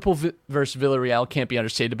 Liverpool versus Villarreal can't be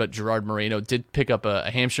understated, but Gerard Moreno did pick up a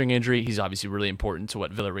hamstring injury. He's obviously really important to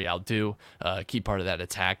what Villarreal do, key part of that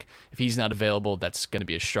attack. If he's not available, that's going to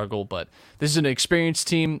be a struggle, but this is an experienced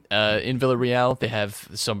team in Villarreal. They have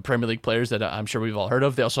some Premier League players that I'm sure we've all heard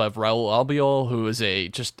of. They also have Raul Albiol, who is a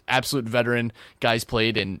just absolute veteran. Guy's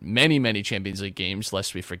played in many, many Champions League games,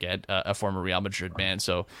 lest we forget, a former Real Madrid man,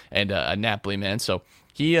 and a Napoli man, so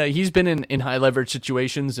he's been in high leverage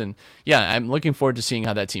situations, and yeah, I'm looking forward to seeing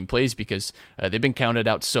how that team plays, because they've been counted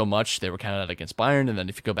out so much. They were counted out against Bayern, and then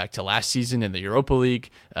if you go back to last season in the Europa League,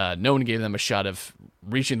 no one gave them a shot of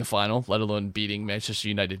reaching the final, let alone beating Manchester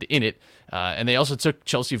United in it. And they also took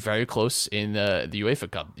Chelsea very close in the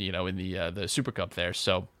UEFA Cup, in the Super Cup there.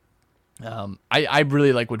 So I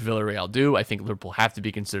really like what Villarreal do. I think Liverpool have to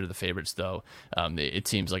be considered the favorites, though. It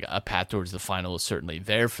seems like a path towards the final is certainly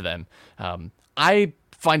there for them. I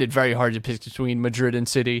find it very hard to pick between Madrid and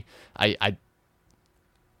City.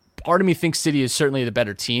 Part of me thinks City is certainly the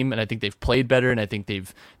better team, and I think they've played better, and I think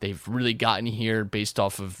they've really gotten here based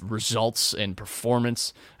off of results and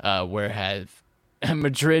performance, whereas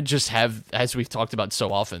Madrid just have, as we've talked about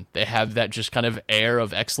so often, they have that just kind of air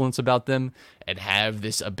of excellence about them and have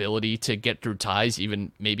this ability to get through ties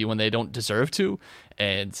even maybe when they don't deserve to.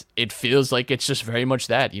 And it feels like it's just very much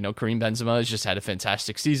that. Karim Benzema has just had a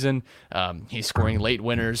fantastic season. He's scoring late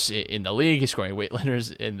winners in the league. He's scoring late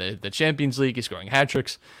winners in the Champions League. He's scoring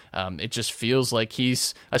hat-tricks. It just feels like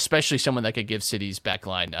he's especially someone that could give City's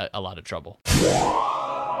backline a lot of trouble.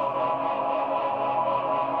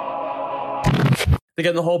 The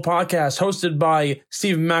Get in the Hole podcast, hosted by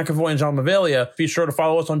Stephen McAvoy and John Mavalia. Be sure to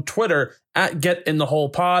follow us on Twitter at Get in the Hole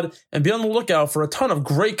Pod, and be on the lookout for a ton of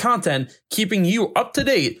great content keeping you up to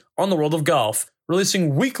date on the world of golf.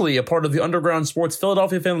 Releasing weekly, a part of the Underground Sports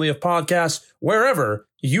Philadelphia family of podcasts, wherever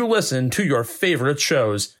you listen to your favorite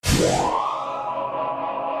shows.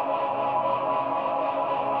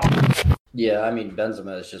 Yeah, I mean,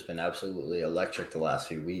 Benzema has just been absolutely electric the last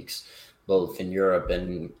few weeks, both in Europe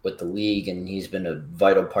and with the league, and he's been a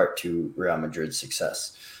vital part to Real Madrid's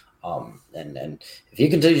success. And if he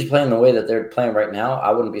continues playing the way that they're playing right now,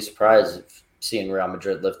 I wouldn't be surprised if seeing Real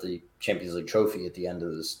Madrid lift the Champions League trophy at the end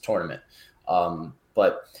of this tournament.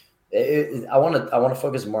 But I want to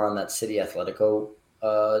focus more on that City Atletico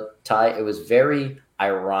tie. It was very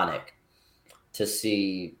ironic to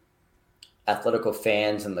see Atletico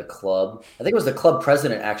fans and the club. I think it was the club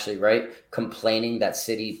president actually, right, complaining that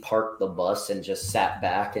City parked the bus and just sat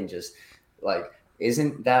back and just like,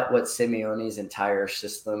 isn't that what Simeone's entire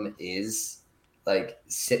system is? Like,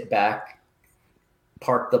 sit back,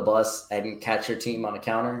 park the bus, and catch your team on a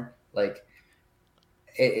counter. Like,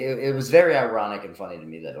 it was very ironic and funny to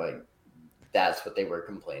me that like that's what they were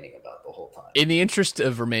complaining about the whole time. In the interest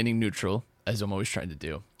of remaining neutral, as I'm always trying to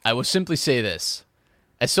do, I will simply say this.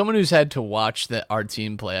 As someone who's had to watch our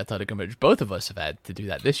team play Atletico Madrid, both of us have had to do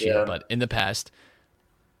that this year, but in the past,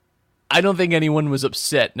 I don't think anyone was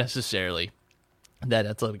upset necessarily that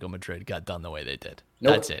Atletico Madrid got done the way they did.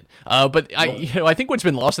 Nope. That's it. But I think what's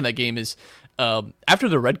been lost in that game is after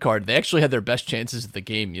the red card, they actually had their best chances of the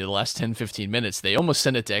game. The last 10, 15 minutes, they almost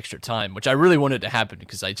sent it to extra time, which I really wanted to happen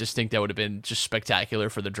because I just think that would have been just spectacular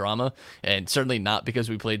for the drama, and certainly not because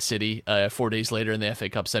we played City 4 days later in the FA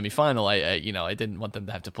Cup semifinal. I didn't want them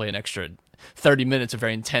to have to play an extra 30 minutes of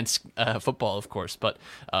very intense football, of course. But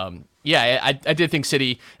I did think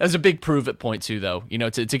City, that was a big prove at point too, though.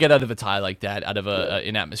 To get out of a tie like that, out of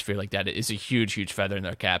an atmosphere like that, is a huge, huge feather in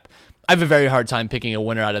their cap. I have a very hard time picking a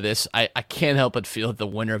winner out of this. I can't help but feel that the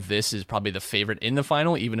winner of this is probably the favorite in the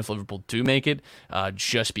final, even if Liverpool do make it,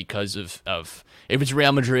 just because of if it's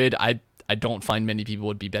Real Madrid, I don't find many people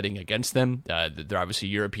would be betting against them. They're obviously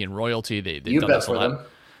European royalty. They've done bet this a for lot. them.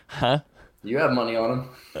 Huh? You have money on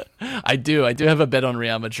them. I do have a bet on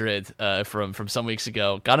Real Madrid from some weeks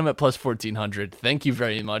ago. Got him at plus 1,400. Thank you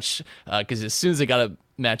very much. Because as soon as I got a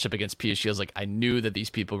matchup against PSG, I was like, I knew that these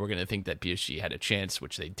people were going to think that PSG had a chance,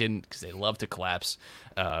 which they didn't because they love to collapse.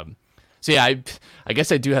 So yeah, I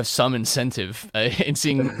guess I do have some incentive in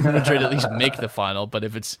seeing Madrid at least make the final. But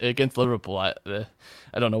if it's against Liverpool, I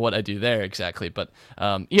don't know what I do there exactly. But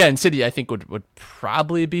and City I think would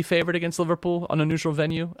probably be favored against Liverpool on a neutral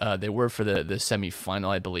venue. They were for the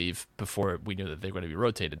semi-final, I believe, before we knew that they were going to be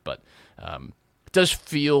rotated. But it does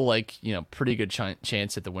feel like pretty good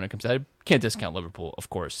chance that the winner comes out. I can't discount Liverpool,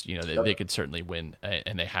 of course. They could certainly win,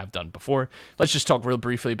 and they have done before. Let's just talk real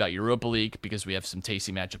briefly about Europa League because we have some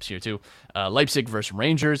tasty matchups here too. Leipzig versus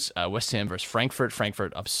Rangers, West Ham versus Frankfurt.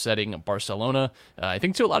 Frankfurt upsetting Barcelona. I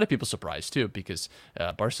think to a lot of people's surprise too, because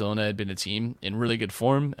Barcelona had been a team in really good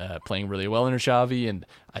form, playing really well under Xavi, and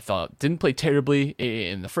I thought didn't play terribly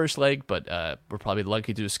in the first leg, but we're probably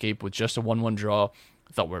lucky to escape with just a 1-1 draw.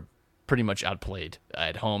 I thought we're pretty much outplayed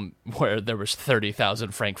at home, where there was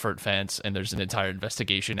 30,000 Frankfurt fans, and there's an entire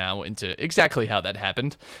investigation now into exactly how that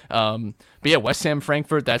happened. But yeah, West Ham,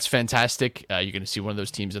 Frankfurt, that's fantastic. You're going to see one of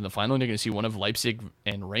those teams in the final, and you're going to see one of Leipzig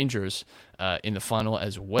and Rangers in the final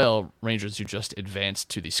as well. Rangers who just advanced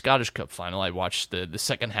to the Scottish Cup final. I watched the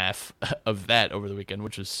second half of that over the weekend,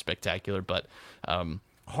 which was spectacular, but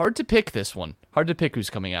hard to pick this one. Hard to pick who's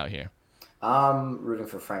coming out here. I'm rooting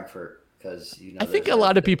for Frankfurt. Because I think a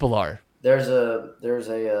lot of people are. There's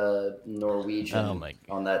a Norwegian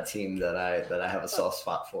on that team that I have a soft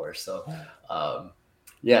spot for. So,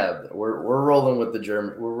 we're rolling with the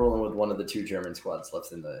German. We're rolling with one of the two German squads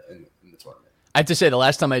left in the tournament. I have to say, the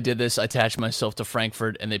last time I did this, I attached myself to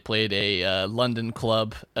Frankfurt, and they played a London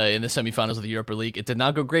club in the semifinals of the Europa League. It did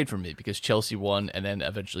not go great for me because Chelsea won and then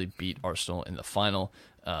eventually beat Arsenal in the final.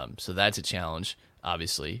 So that's a challenge.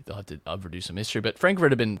 Obviously, they'll have to overdo some history, but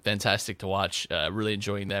Frankfurt have been fantastic to watch. Really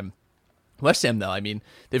enjoying them. West Ham, though, I mean,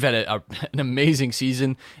 they've had an amazing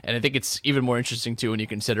season, and I think it's even more interesting, too, when you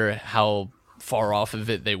consider how far off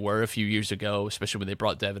of it they were a few years ago, especially when they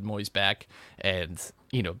brought David Moyes back, and,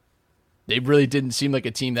 they really didn't seem like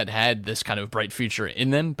a team that had this kind of bright future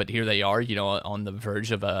in them, but here they are, on the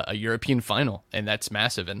verge of a European final, and that's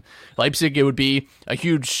massive. And Leipzig, it would be a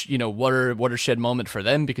huge, watershed moment for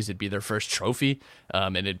them because it'd be their first trophy,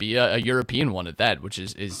 and it'd be a European one at that, which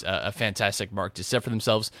is a fantastic mark to set for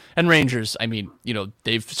themselves. And Rangers, I mean,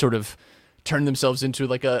 they've sort of turned themselves into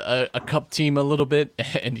like a cup team a little bit,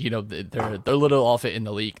 and they're a little off it in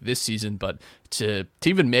the league this season, but to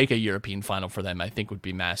even make a European final for them, I think would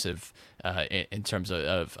be massive in terms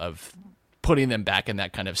of putting them back in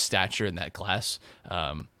that kind of stature in that class.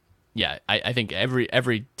 I think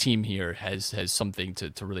every team here has something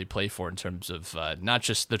to really play for in terms of not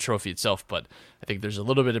just the trophy itself, but I think there's a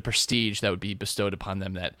little bit of prestige that would be bestowed upon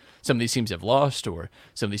them that some of these teams have lost, or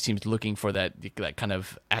some of these teams looking for that kind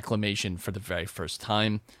of acclamation for the very first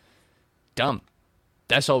time.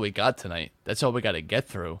 That's all we got tonight. That's all we got to get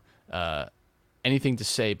through. Anything to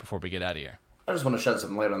say before we get out of here? I just want to shed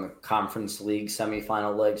some light on the Conference League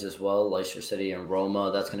semifinal legs as well. Leicester City and Roma.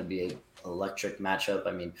 That's going to be an electric matchup.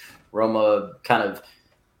 I mean, Roma kind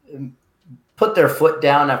of put their foot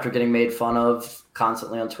down after getting made fun of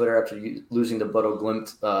constantly on Twitter after losing to Bodo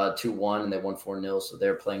Glimt 2-1, and they won 4-0. So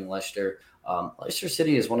they're playing Leicester. Leicester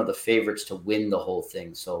City is one of the favorites to win the whole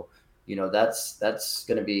thing. So, that's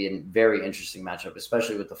going to be a very interesting matchup,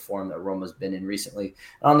 especially with the form that Roma's been in recently.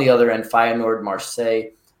 And on the other end, Feyenoord,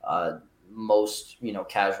 Marseille. Most,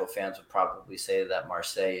 casual fans would probably say that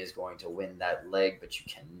Marseille is going to win that leg, but you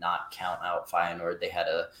cannot count out Feyenoord. They had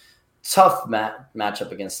a tough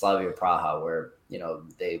matchup against Slavia Praha where,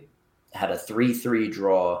 they had a 3-3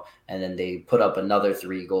 draw and then they put up another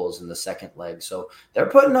 3 goals in the second leg. So they're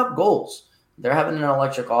putting up goals. They're having an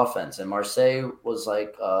electric offense. And Marseille was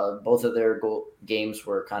like both of their games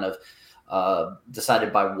were kind of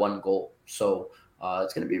decided by 1 goal. So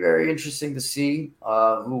it's going to be very interesting to see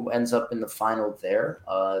who ends up in the final there.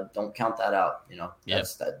 Don't count that out.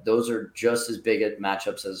 Those are just as big at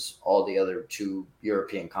matchups as all the other 2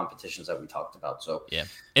 European competitions that we talked about. So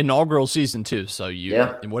inaugural season too. So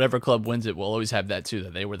and whatever club wins it will always have that too,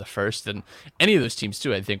 that they were the first. And any of those teams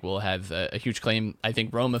too, I think will have a huge claim. I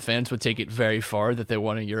think Roma fans would take it very far that they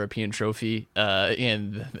won a European trophy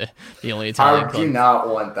and the only Italian club. I do not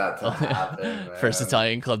want that to happen. First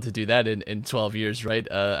Italian club to do that in 12 years. Right,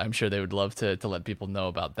 I'm sure they would love to let people know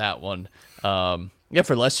about that one.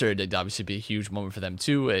 For Leicester, it'd obviously be a huge moment for them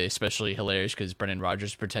too, especially hilarious because Brendan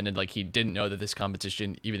Rodgers pretended like he didn't know that this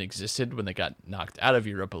competition even existed when they got knocked out of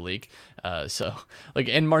Europa League.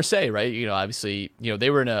 And Marseille, right? Obviously, they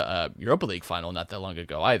were in a Europa League final not that long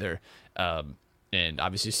ago either. And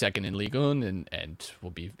obviously second in Ligue 1 and will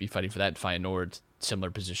be fighting for that. Feyenoord,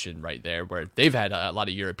 similar position right there where they've had a lot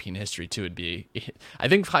of European history too. I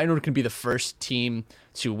think Feyenoord can be the first team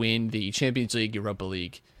to win the Champions League, Europa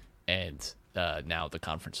League, and now the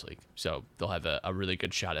Conference League. So they'll have a really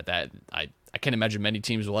good shot at that. I can't imagine many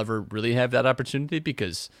teams will ever really have that opportunity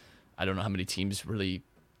because I don't know how many teams really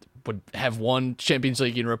would have won Champions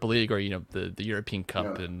League and Europa League or, the European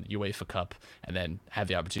Cup and UEFA Cup and then have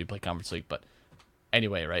the opportunity to play Conference League. But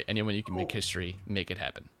anyway, right? Anyone you can make history, make it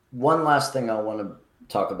happen. One last thing I want to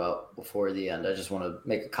talk about before the end. I just want to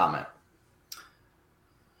make a comment.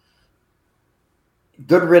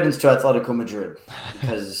 Good riddance to Atletico Madrid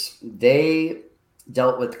because they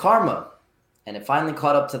dealt with karma and it finally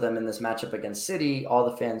caught up to them in this matchup against City. All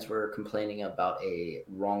the fans were complaining about a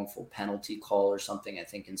wrongful penalty call or something, I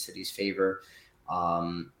think in City's favor.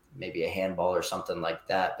 Maybe a handball or something like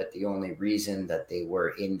that. But the only reason that they were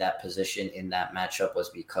in that position in that matchup was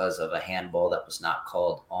because of a handball that was not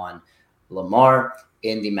called on Lamar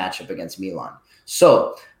in the matchup against Milan.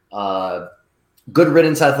 So good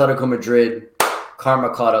riddance, Atletico Madrid.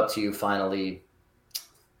 Karma caught up to you finally.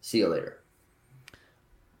 See you later.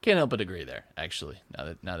 Can't help but agree there, actually,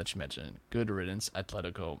 now that you mention it. Good riddance,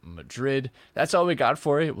 Atletico Madrid. That's all we got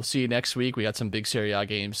for you. We'll see you next week. We got some big Serie A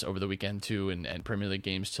games over the weekend, too, and Premier League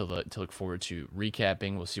games to look forward to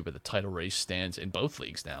recapping. We'll see where the title race stands in both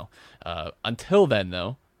leagues now. Until then,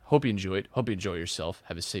 though, hope you enjoyed. Hope you enjoy yourself.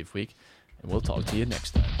 Have a safe week, and we'll talk to you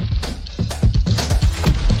next time.